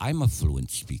 I'm a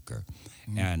fluent speaker.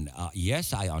 And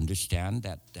yes, I understand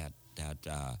that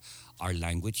our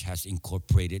language has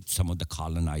incorporated some of the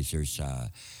colonizers'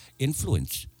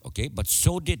 influence, okay? But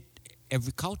so did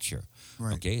every culture,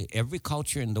 Right. okay? Every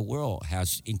culture in the world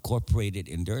has incorporated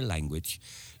in their language,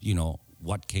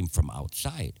 what came from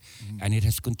outside. And it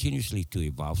has continuously to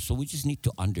evolve. So we just need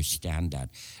to understand that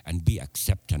and be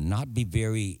acceptant, not be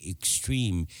very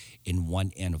extreme in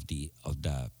one end of the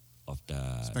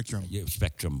Spectrum.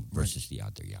 spectrum versus the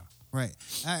other, yeah. Right.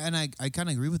 And I kind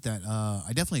of agree with that.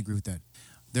 I definitely agree with that.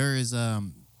 There is,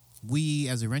 we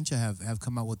as a Rencha have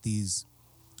come out with these,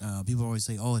 people always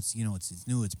say, oh, it's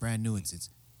new, it's brand new, it's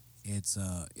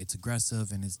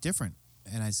aggressive and it's different.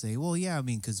 And I say, well, yeah, I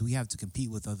mean, because we have to compete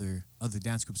with other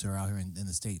dance groups that are out here in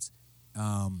the States.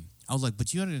 I was like,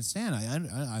 but you understand,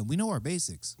 we know our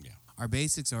basics. Yeah. Our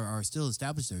basics are still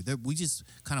established there. We just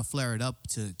kind of flare it up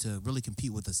to really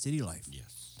compete with the city life,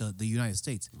 Yes. the United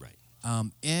States. Right.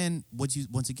 And what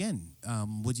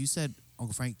you said,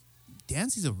 Uncle Frank,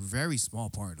 dancing is a very small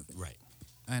part of it. Right.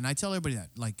 And I tell everybody that,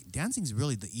 like, dancing is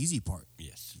really the easy part.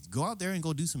 Yes. Go out there and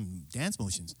go do some dance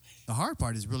motions. The hard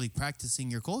part is really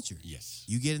practicing your culture. Yes.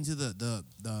 You get into the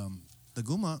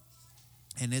Guma,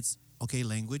 and it's okay,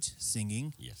 language,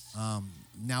 singing. Yes.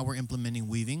 Now we're implementing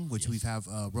weaving, which Yes. we have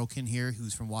Rokin here,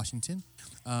 who's from Washington.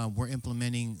 We're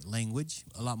implementing language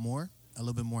a lot more, a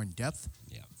little bit more in depth.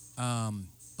 Yeah.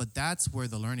 But that's where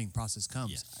the learning process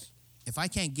comes. Yes. If I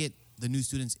can't get the new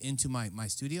students into my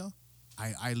studio,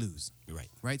 I lose, Right.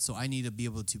 right? So I need to be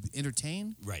able to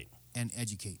entertain Right. and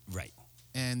educate. Right.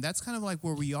 And that's kind of like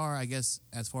where we are, I guess,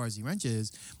 as far as Irencha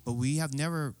is. But we have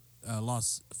never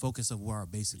lost focus of where our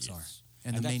basics are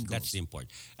and the main goals. That's the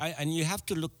important. And you have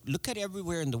to look at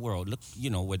everywhere in the world. Look,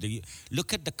 whether you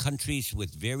look at the countries with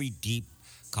very deep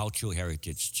cultural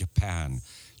heritage, Japan,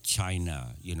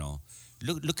 China,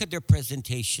 Look at their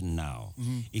presentation now.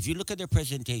 If you look at their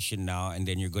presentation now and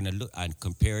then you're going to look and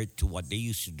compare it to what they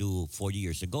used to do 40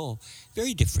 years ago,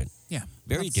 very different. Yeah.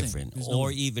 Very not the same. different. There's Or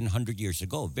no- even 100 years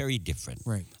ago, very different.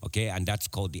 Right. Okay, and that's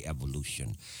called the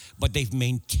evolution. But they've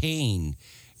maintained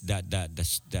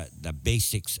the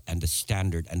basics and the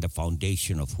standard and the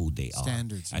foundation of who they are.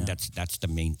 Standards, And yeah. that's the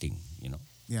main thing,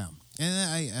 Yeah,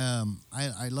 and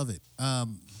I love it.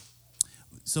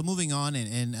 So moving on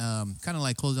and kind of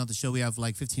like closing out the show, we have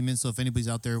like 15 minutes. So if anybody's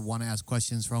out there want to ask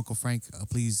questions for Uncle Frank,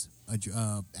 please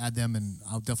add them, and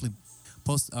I'll definitely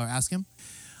post or ask him.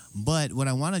 But what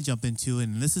I want to jump into,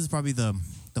 and this is probably the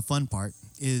fun part,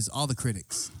 is all the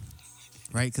critics.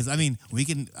 Right, because I mean, you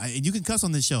can cuss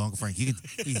on this show, Uncle Frank. You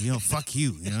can, fuck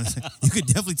you. You could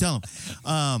definitely tell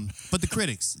them. But the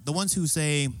critics, the ones who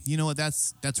say, you know what,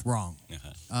 that's wrong.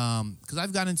 Because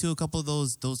I've gotten into a couple of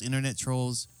those internet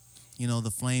trolls,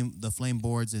 the flame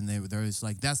boards, and they're just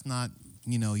like, that's not,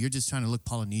 you're just trying to look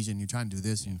Polynesian. You're trying to do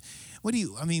this, and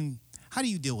how do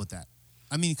you deal with that?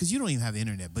 I mean, because you don't even have the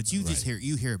internet, but you just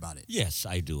hear about it. Yes,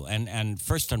 I do. And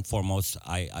first and foremost,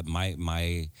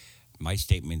 my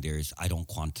statement there is I don't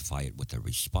quantify it with a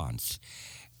response.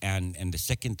 And the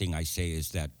second thing I say is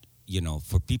that,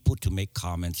 for people to make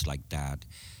comments like that,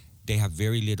 they have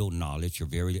very little knowledge or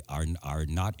are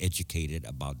not educated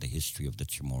about the history of the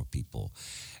Chamorro people.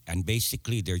 And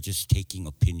basically they're just taking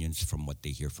opinions from what they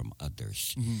hear from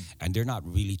others. And they're not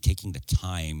really taking the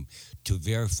time to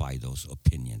verify those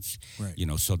opinions. Right.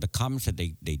 So the comments that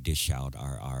they dish out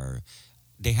are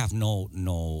they have no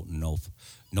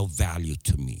value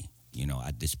to me.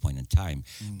 At this point in time,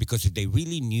 because if they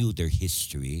really knew their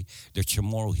history, their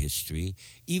Chamorro history,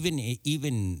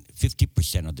 even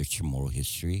 50% of their Chamorro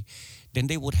history, then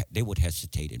they would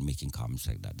hesitate in making comments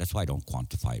like that. That's why I don't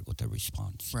quantify it with a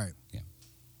response. Right. Yeah.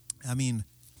 I mean,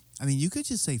 you could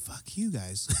just say, fuck you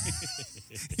guys.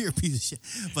 You're a piece of shit.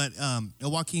 But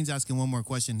Joaquin's asking one more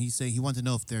question. He wants to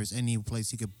know if there's any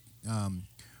place he could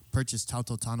purchase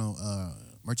Tautotano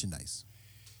merchandise.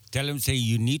 Tell him, say,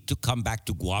 you need to come back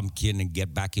to Guam Kin and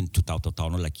get back into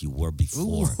Tautotano like you were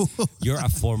before. Ooh. You're a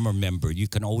former member. You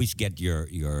can always get your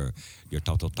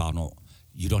Tautotano.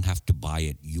 You don't have to buy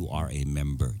it. You are a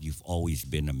member. You've always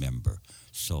been a member.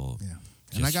 So Yeah.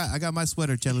 And I got my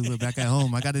sweater, Chelly, back at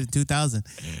home. I got it in 2000.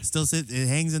 Still it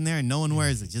hangs in there and no one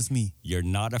wears it, just me. You're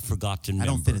not a forgotten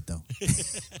member. I don't fit it though.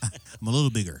 I'm a little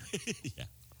bigger.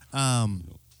 Yeah.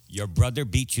 Your brother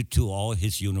beat you to all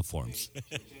his uniforms.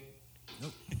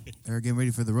 They're getting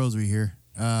ready for the rosary here.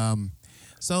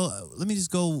 So let me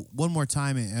just go one more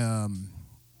time.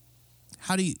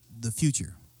 How do you, the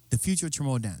future of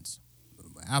Chamorro dance,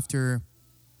 after,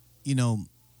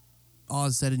 all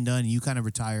is said and done, you kind of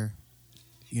retire,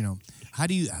 you know,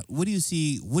 what do you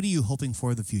see, what are you hoping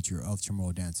for the future of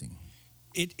Chamorro dancing?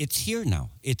 It's here now.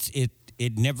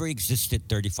 It never existed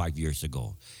 35 years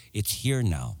ago. It's here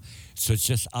now. So it's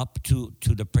just up to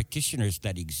the practitioners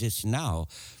that exist now,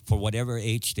 for whatever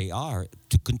age they are,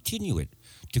 to continue it,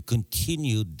 to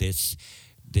continue this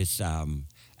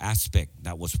aspect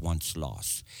that was once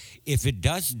lost. If it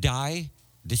does die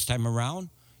this time around,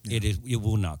 it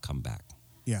will not come back.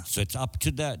 Yeah. So it's up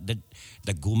to the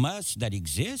gumas that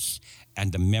exist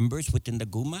and the members within the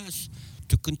gumas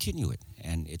to continue it,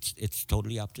 and it's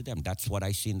totally up to them. That's what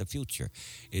I see in the future,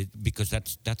 because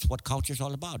that's what culture is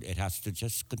all about. It has to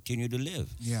just continue to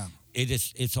live. Yeah.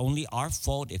 It's only our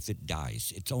fault if it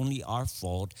dies. It's only our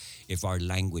fault if our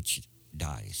language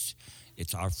dies.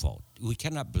 It's our fault. We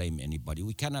cannot blame anybody.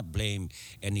 We cannot blame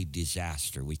any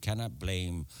disaster. We cannot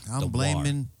blame I'm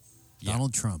blaming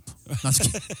Donald Trump. No,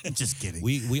 just kidding.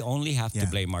 We only have to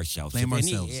blame ourselves.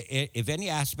 If any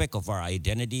aspect of our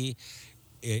identity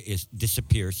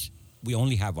disappears, we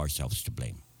only have ourselves to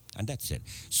blame, and that's it.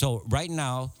 So right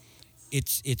now,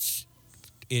 the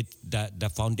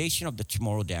foundation of the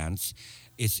Chamorro dance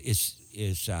is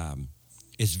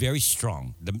very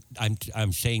strong.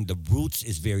 I'm saying the roots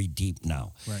is very deep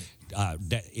now. Right.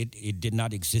 That it did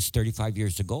not exist 35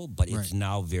 years ago, but it's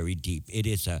now very deep. It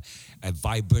is a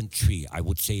vibrant tree. I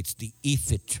would say it's the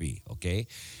Ifit tree, okay?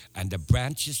 And the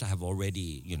branches have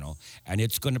already, and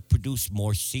it's going to produce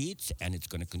more seeds, and it's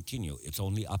going to continue. It's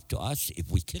only up to us if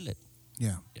we kill it.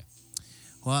 Yeah.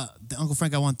 Well, Uncle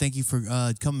Frank, I want to thank you for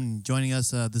coming and joining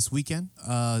us this weekend.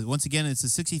 Once again, it's the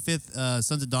 65th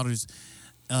Sons and Daughters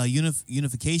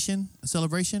unification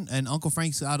celebration, and Uncle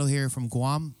Frank's out of here from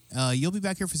Guam. You'll be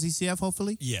back here for CCF,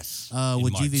 hopefully. Yes.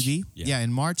 With March. GVB. Yeah,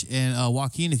 in March. And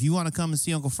Joaquin, if you want to come and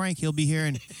see Uncle Frank, he'll be here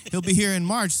in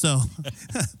March. So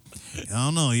I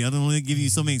don't know. I don't want to give you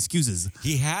so many excuses.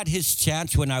 He had his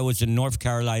chance when I was in North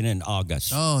Carolina in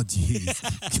August. Oh, jeez.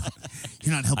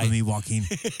 You're not helping me, Joaquin.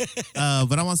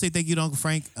 But I want to say thank you to Uncle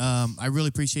Frank. I really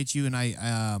appreciate you, and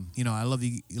I love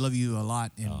you a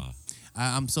lot. And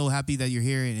I'm so happy that you're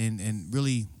here and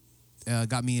really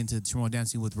got me into Chamorro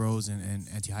dancing with Rose and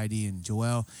Auntie Heidi and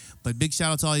Joelle. But big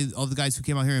shout out to all the guys who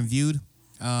came out here and viewed.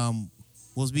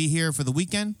 We'll be here for the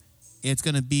weekend. It's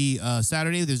going to be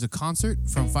Saturday. There's a concert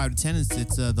from 5 to 10.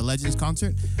 It's the Legends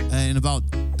concert. In about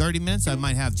 30 minutes, I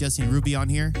might have Jesse and Ruby on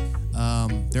here.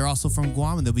 They're also from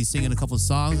Guam, and they'll be singing a couple of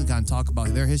songs and kind of talk about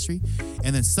their history.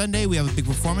 And then Sunday, we have a big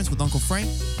performance with Uncle Frank.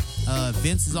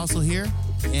 Vince is also here.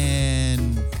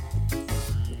 And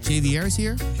JVR is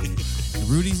here.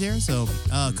 Rudy's here. So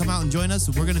come out and join us.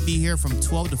 We're going to be here from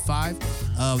 12 to 5.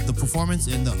 The performance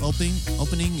and the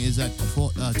opening is at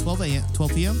 12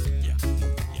 p.m.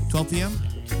 12 p.m.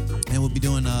 And we'll be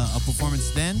doing a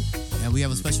performance then. And we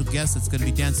have a special guest that's going to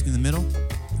be dancing in the middle.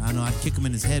 I don't know. I'd kick him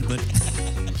in his head, but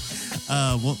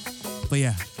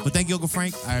But thank you, Uncle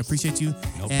Frank. I appreciate you.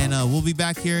 No and we'll be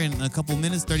back here in a couple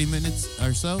minutes, 30 minutes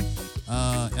or so.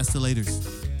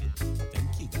 Estelators.